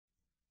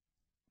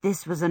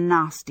This was a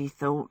nasty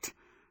thought,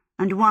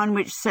 and one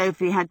which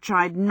Sophie had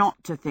tried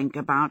not to think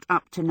about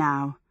up to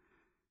now.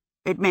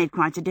 It made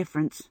quite a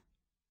difference.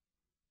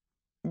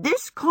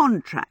 "This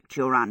contract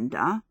you're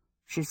under,"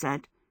 she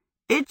said,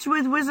 "it's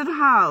with Wizard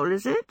Howl,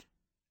 is it?"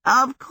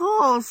 "Of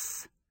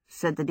course,"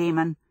 said the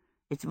demon.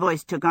 Its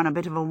voice took on a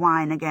bit of a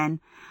whine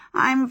again.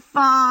 "I'm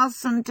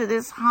fastened to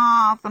this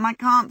hearth, and I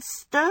can't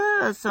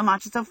stir so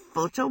much as a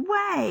foot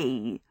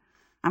away.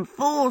 I'm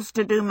forced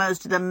to do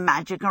most of the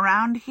magic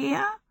around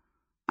here.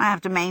 I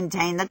have to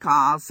maintain the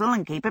castle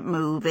and keep it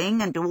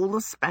moving and do all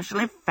the special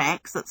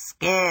effects that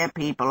scare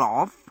people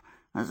off,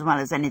 as well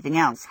as anything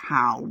else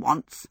Howl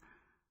wants.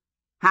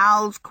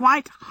 Howl's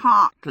quite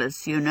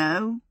heartless, you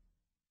know."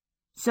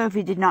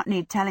 Sophie did not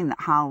need telling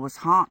that Howl was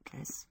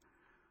heartless.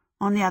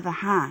 On the other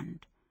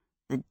hand,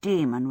 the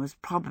demon was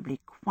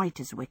probably quite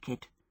as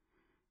wicked.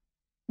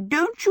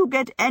 "Don't you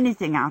get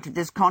anything out of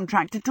this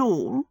contract at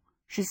all?"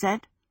 she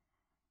said.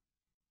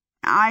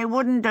 "I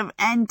wouldn't have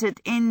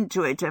entered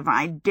into it if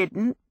I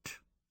didn't,"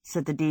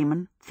 said the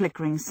demon,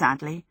 flickering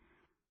sadly.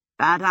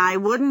 "But I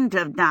wouldn't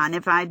have done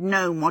if I'd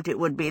known what it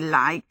would be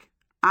like.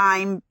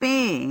 I'm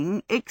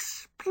being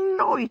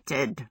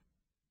exploited."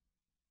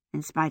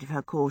 In spite of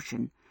her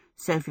caution,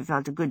 Sophie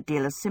felt a good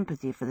deal of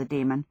sympathy for the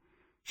demon.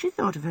 She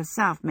thought of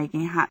herself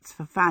making hats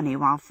for Fanny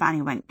while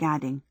Fanny went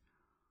gadding.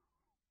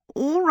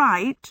 "All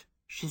right,"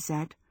 she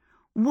said.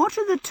 "What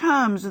are the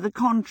terms of the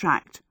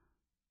contract?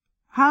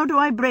 How do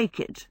I break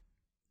it?"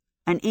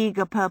 An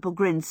eager purple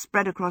grin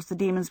spread across the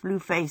demon's blue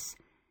face.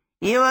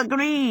 "You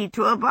agree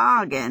to a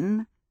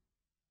bargain?"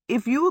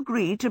 "If you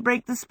agree to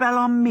break the spell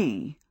on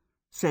me,"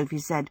 Sophie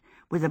said,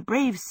 with a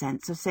brave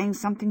sense of saying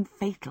something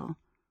fatal.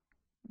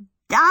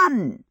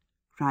 "Done!"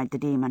 cried the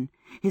demon,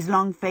 his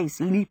long face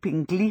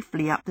leaping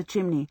gleefully up the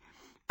chimney.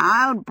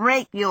 "I'll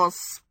break your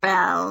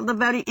spell the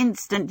very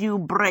instant you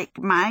break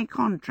my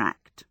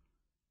contract."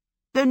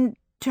 "Then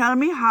tell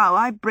me how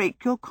I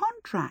break your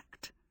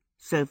contract,"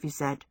 Sophie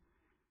said.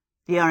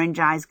 The orange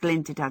eyes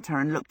glinted at her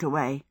and looked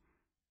away.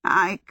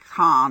 "I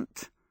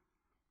can't.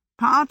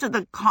 Part of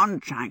the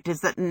contract is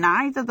that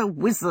neither the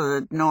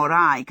wizard nor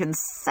I can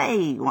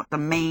say what the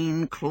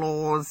main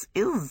clause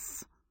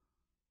is."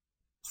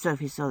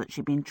 Sophie saw that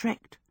she'd been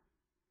tricked.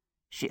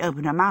 She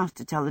opened her mouth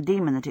to tell the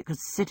demon that it could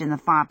sit in the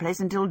fireplace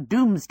until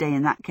doomsday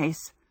in that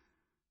case.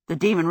 The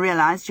demon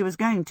realized she was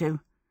going to.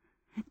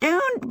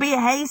 "Don't be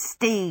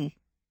hasty,"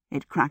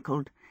 it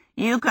crackled.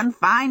 "You can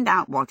find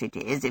out what it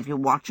is if you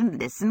watch and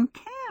listen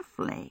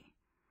carefully.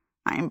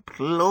 I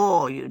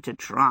implore you to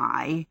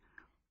try.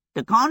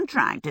 The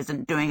contract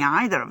isn't doing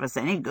either of us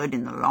any good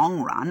in the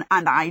long run,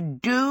 and I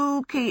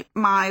do keep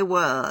my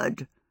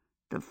word.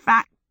 The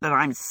fact that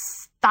I'm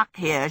stuck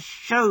here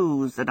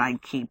shows that I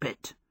keep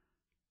it."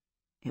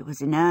 It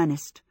was in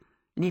earnest,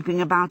 leaping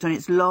about on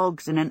its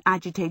logs in an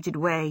agitated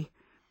way.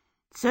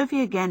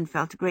 Sophie again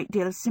felt a great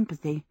deal of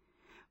sympathy.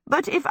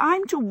 "But if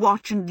I'm to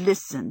watch and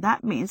listen,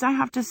 that means I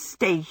have to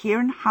stay here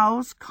in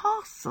Howl's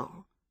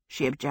castle,"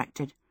 she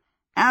objected.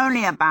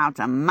 "Only about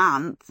a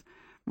month.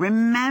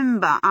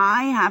 Remember,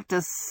 I have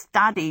to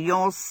study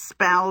your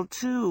spell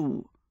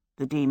too,"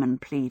 the demon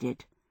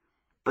pleaded.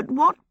 "But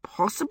what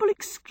possible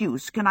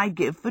excuse can I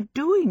give for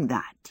doing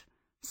that?"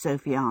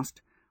 Sophie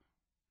asked.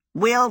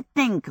 "We'll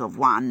think of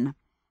one.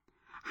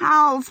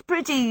 Howl's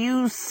pretty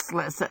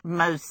useless at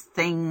most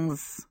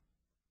things.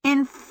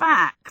 In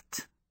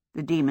fact,"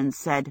 the demon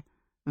said,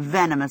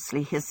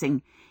 venomously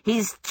hissing,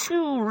 "he's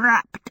too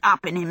wrapped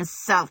up in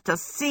himself to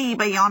see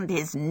beyond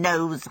his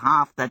nose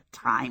half the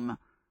time.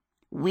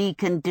 We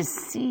can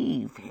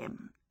deceive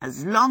him,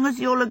 as long as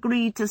you'll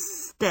agree to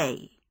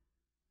stay."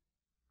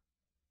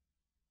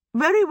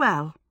 "Very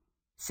well,"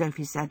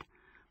 Sophie said.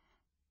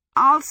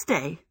 "I'll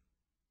stay.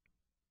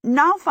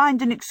 Now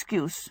find an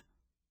excuse."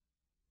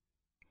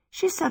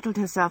 She settled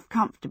herself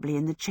comfortably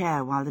in the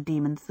chair while the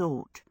demon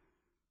thought.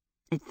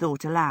 It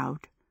thought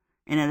aloud,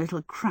 in a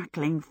little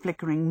crackling,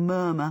 flickering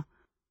murmur,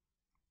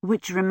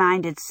 which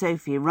reminded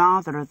Sophie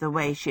rather of the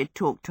way she had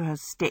talked to her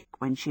stick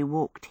when she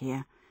walked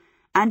here,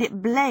 and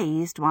it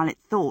blazed while it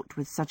thought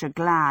with such a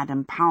glad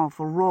and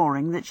powerful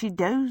roaring that she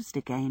dozed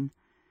again.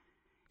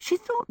 She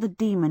thought the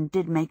demon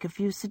did make a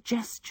few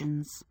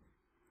suggestions.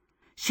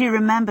 She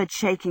remembered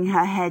shaking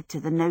her head to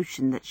the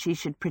notion that she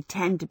should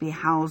pretend to be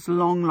Howl's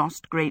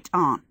long-lost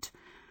great-aunt,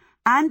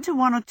 and to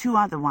one or two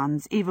other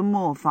ones even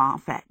more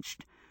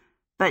far-fetched,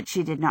 but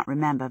she did not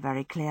remember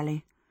very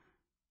clearly.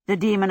 The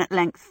demon at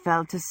length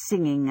fell to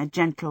singing a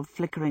gentle,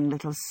 flickering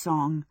little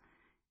song.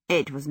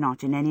 It was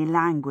not in any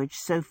language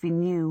Sophie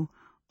knew,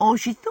 or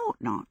she thought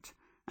not,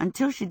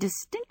 until she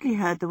distinctly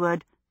heard the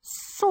word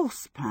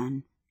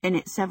saucepan in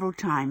it several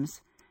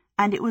times,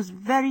 and it was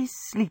very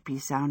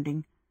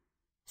sleepy-sounding.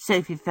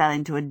 Sophie fell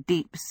into a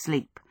deep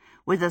sleep,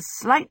 with a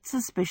slight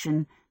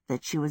suspicion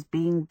that she was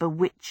being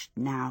bewitched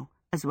now,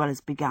 as well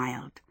as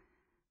beguiled.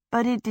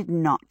 But it did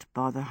not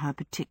bother her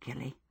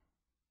particularly.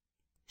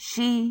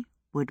 She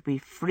would be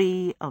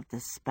free of the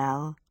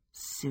spell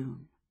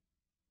soon.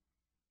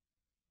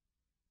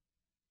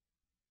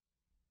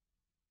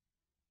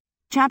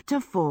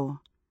 Chapter 4.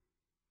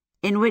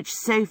 in which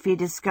Sophie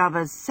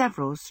discovers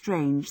several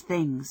strange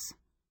things.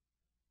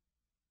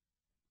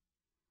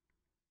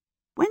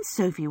 When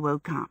Sophie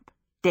woke up,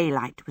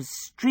 daylight was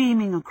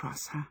streaming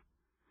across her.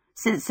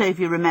 Since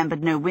Sophie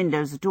remembered no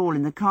windows at all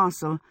in the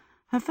castle,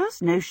 her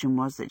first notion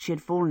was that she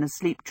had fallen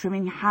asleep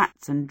trimming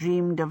hats and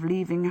dreamed of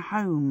leaving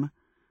home.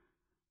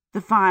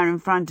 The fire in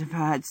front of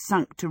her had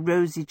sunk to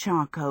rosy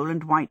charcoal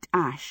and white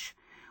ash,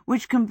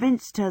 which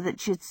convinced her that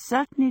she had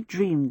certainly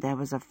dreamed there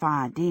was a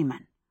fire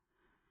demon.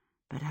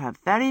 But her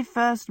very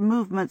first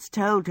movements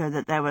told her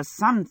that there were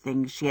some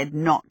things she had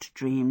not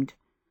dreamed.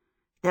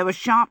 There were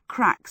sharp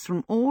cracks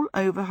from all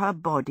over her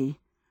body.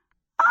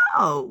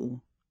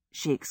 "Oh!"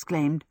 she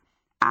exclaimed.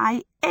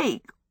 "I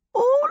ache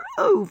all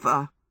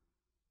over."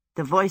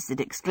 The voice that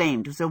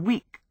exclaimed was a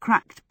weak,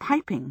 cracked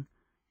piping.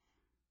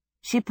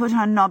 She put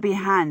her knobby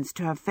hands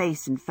to her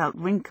face and felt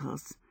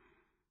wrinkles.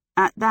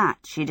 At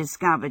that she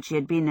discovered she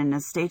had been in a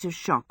state of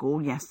shock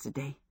all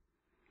yesterday.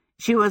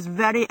 She was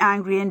very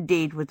angry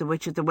indeed with the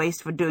Witch at the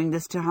Waste for doing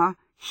this to her,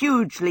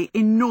 hugely,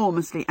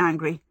 enormously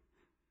angry.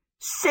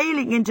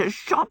 "Sailing into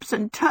shops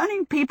and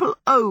turning people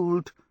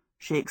old,"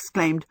 she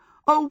exclaimed.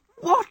 "Oh,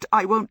 what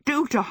I won't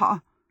do to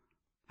her!"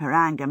 Her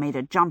anger made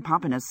her jump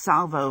up in a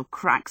salvo of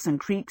cracks and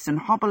creaks and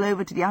hobble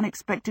over to the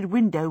unexpected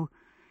window.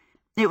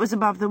 It was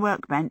above the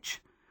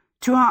workbench.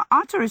 To her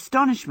utter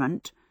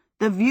astonishment,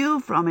 the view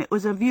from it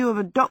was a view of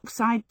a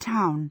dockside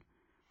town.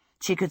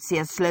 She could see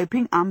a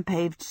sloping,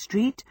 unpaved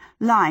street,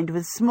 lined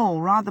with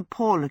small, rather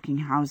poor-looking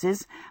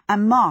houses,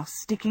 and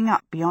masts sticking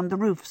up beyond the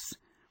roofs.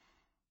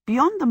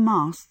 Beyond the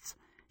masts,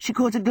 she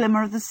caught a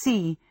glimmer of the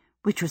sea,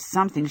 which was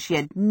something she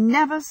had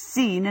never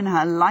seen in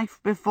her life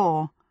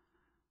before.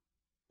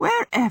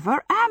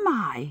 "Wherever am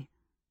I?"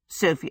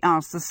 Sophie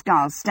asked the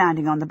scull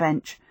standing on the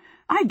bench.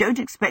 "I don't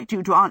expect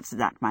you to answer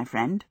that, my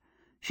friend,"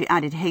 she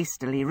added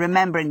hastily,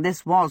 remembering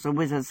this was a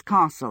wizard's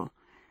castle,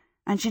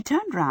 and she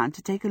turned round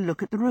to take a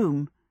look at the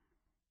room.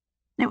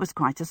 It was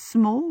quite a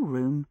small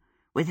room,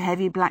 with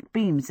heavy black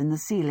beams in the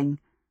ceiling.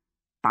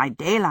 By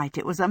daylight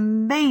it was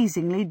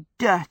amazingly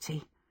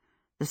dirty.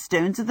 The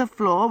stones of the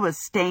floor were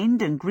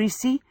stained and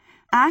greasy,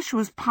 ash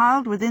was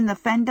piled within the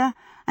fender,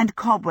 and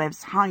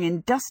cobwebs hung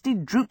in dusty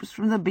droops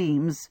from the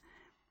beams.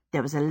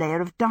 There was a layer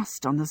of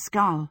dust on the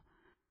skull.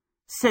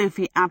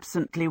 Sophie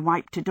absently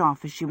wiped it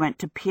off as she went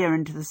to peer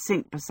into the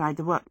sink beside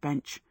the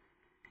workbench.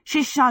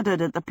 She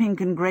shuddered at the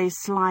pink and grey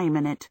slime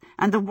in it,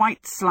 and the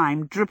white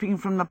slime dripping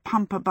from the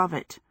pump above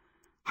it.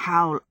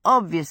 Howl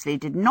obviously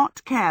did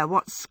not care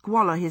what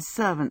squalor his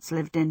servants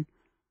lived in.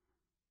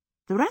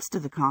 The rest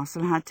of the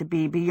castle had to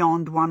be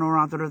beyond one or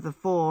other of the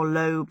 4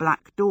 low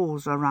black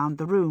doors around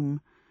the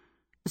room.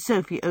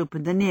 Sophie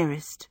opened the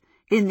nearest,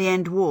 in the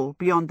end wall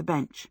beyond the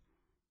bench.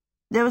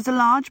 There was a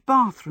large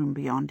bathroom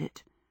beyond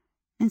it.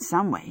 In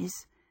some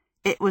ways,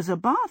 it was a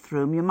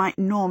bathroom you might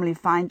normally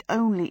find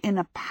only in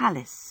a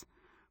palace,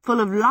 full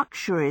of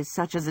luxuries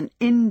such as an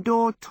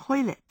indoor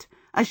toilet,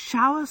 a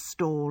shower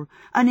stall,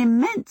 an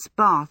immense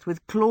bath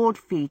with clawed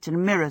feet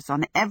and mirrors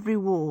on every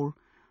wall.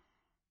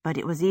 But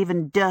it was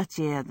even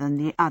dirtier than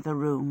the other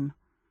room.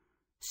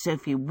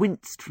 Sophie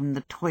winced from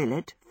the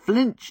toilet,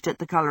 flinched at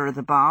the colour of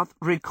the bath,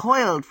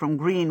 recoiled from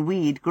green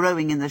weed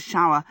growing in the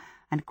shower,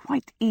 and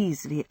quite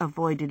easily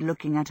avoided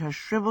looking at her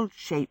shrivelled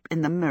shape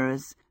in the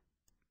mirrors,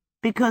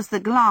 because the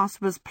glass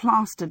was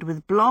plastered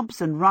with blobs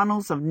and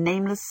runnels of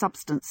nameless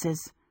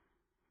substances.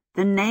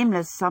 The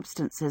nameless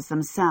substances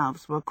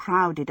themselves were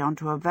crowded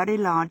onto a very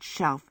large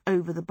shelf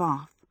over the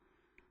bath.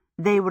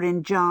 They were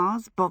in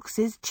jars,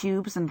 boxes,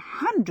 tubes, and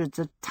hundreds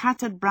of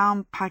tattered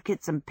brown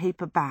packets and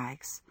paper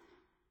bags.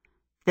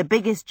 The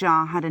biggest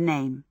jar had a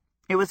name.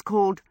 It was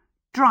called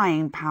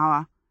Drying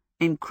Power,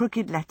 in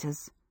crooked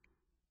letters.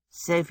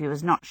 Sophie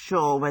was not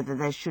sure whether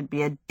there should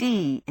be a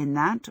D in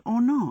that or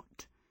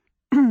not.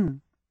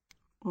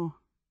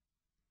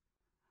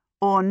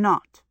 or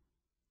not.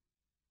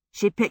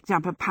 She picked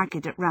up a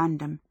packet at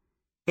random.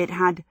 It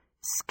had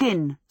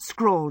Skin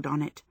scrawled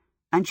on it,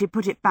 and she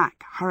put it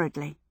back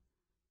hurriedly.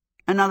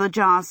 Another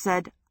jar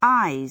said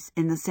Eyes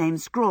in the same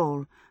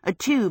scrawl. A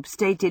tube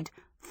stated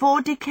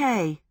For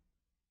Decay.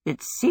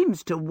 "It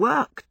seems to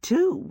work,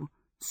 too,"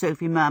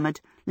 Sophie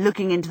murmured,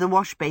 looking into the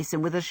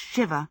wash-basin with a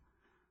shiver.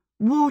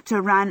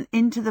 Water ran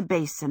into the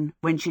basin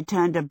when she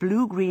turned a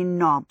blue-green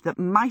knob that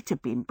might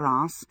have been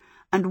brass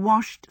and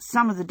washed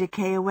some of the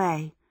decay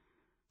away.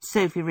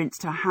 Sophie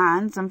rinsed her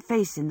hands and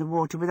face in the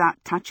water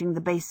without touching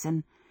the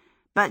basin,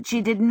 but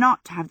she did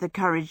not have the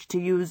courage to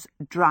use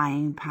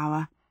drying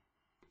power.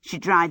 She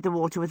dried the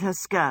water with her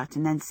skirt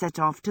and then set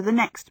off to the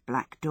next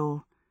black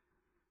door.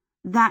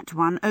 That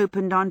one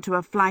opened onto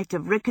a flight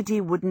of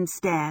rickety wooden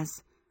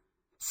stairs.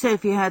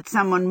 Sophie heard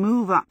someone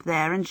move up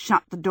there and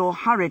shut the door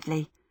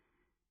hurriedly.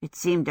 It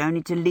seemed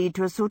only to lead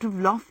to a sort of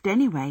loft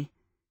anyway.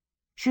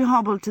 She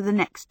hobbled to the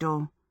next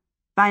door.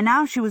 By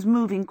now she was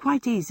moving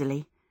quite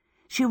easily.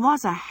 She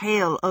was a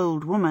hale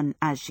old woman,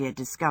 as she had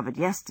discovered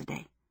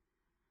yesterday.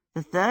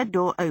 The third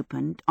door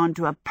opened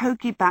onto a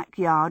poky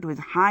backyard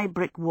with high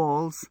brick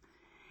walls.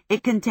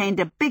 It contained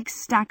a big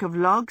stack of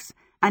logs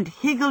and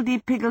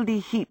higgledy-piggledy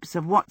heaps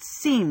of what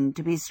seemed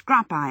to be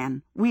scrap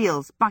iron,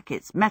 wheels,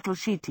 buckets, metal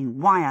sheeting,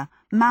 wire,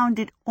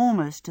 mounded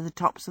almost to the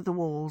tops of the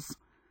walls.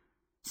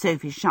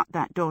 Sophie shut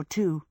that door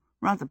too,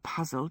 rather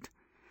puzzled,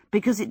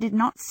 because it did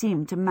not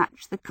seem to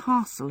match the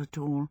castle at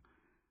all.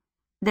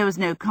 There was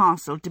no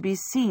castle to be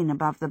seen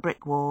above the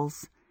brick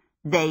walls.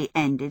 They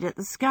ended at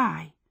the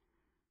sky.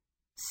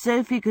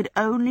 Sophie could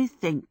only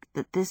think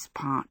that this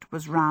part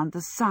was round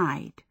the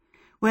side,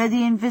 where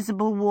the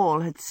invisible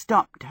wall had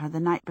stopped her the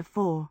night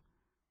before.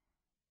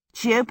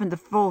 She opened the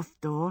fourth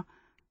door,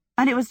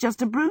 and it was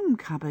just a broom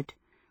cupboard,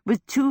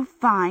 with 2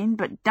 fine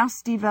but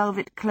dusty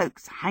velvet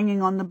cloaks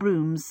hanging on the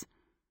brooms.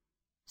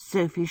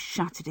 Sophie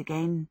shut it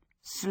again,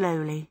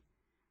 slowly.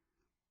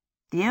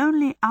 The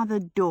only other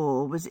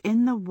door was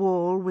in the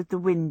wall with the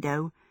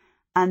window,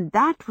 and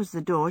that was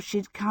the door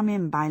she'd come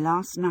in by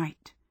last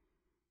night.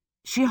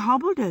 She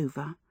hobbled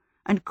over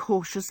and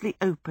cautiously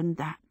opened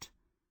that.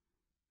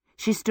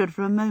 She stood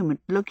for a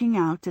moment looking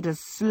out at a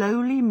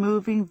slowly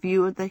moving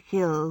view of the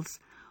hills,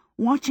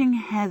 watching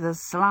Heather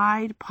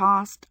slide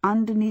past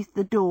underneath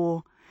the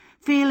door,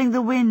 feeling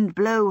the wind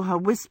blow her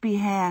wispy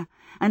hair,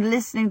 and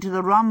listening to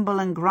the rumble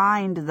and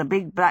grind of the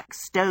big black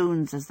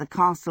stones as the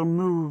castle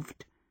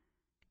moved.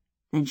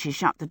 Then she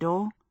shut the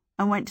door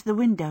and went to the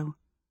window.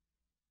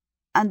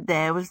 And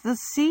there was the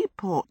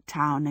seaport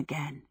town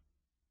again.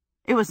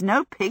 It was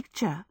no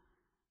picture.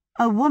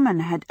 A woman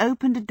had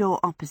opened a door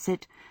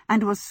opposite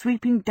and was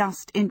sweeping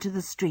dust into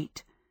the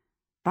street.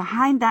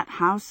 Behind that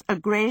house a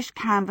greyish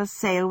canvas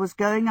sail was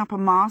going up a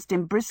mast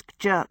in brisk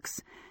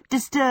jerks,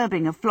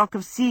 disturbing a flock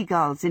of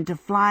seagulls into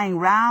flying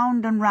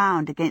round and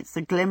round against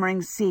the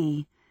glimmering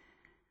sea.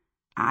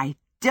 "I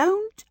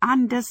don't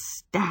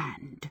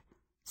understand,"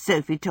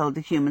 Sophie told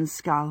the human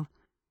skull.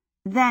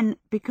 Then,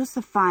 because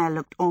the fire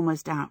looked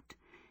almost out,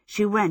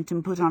 she went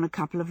and put on a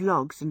couple of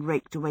logs and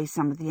raked away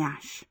some of the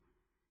ash.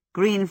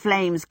 Green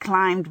flames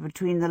climbed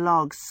between the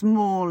logs,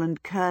 small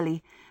and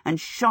curly, and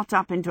shot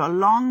up into a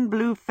long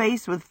blue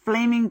face with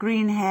flaming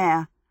green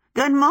hair.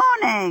 "Good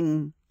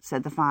morning,"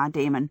 said the fire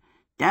demon.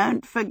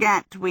 "Don't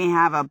forget we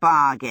have a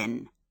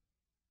bargain."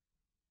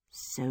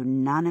 So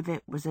none of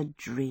it was a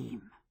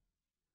dream.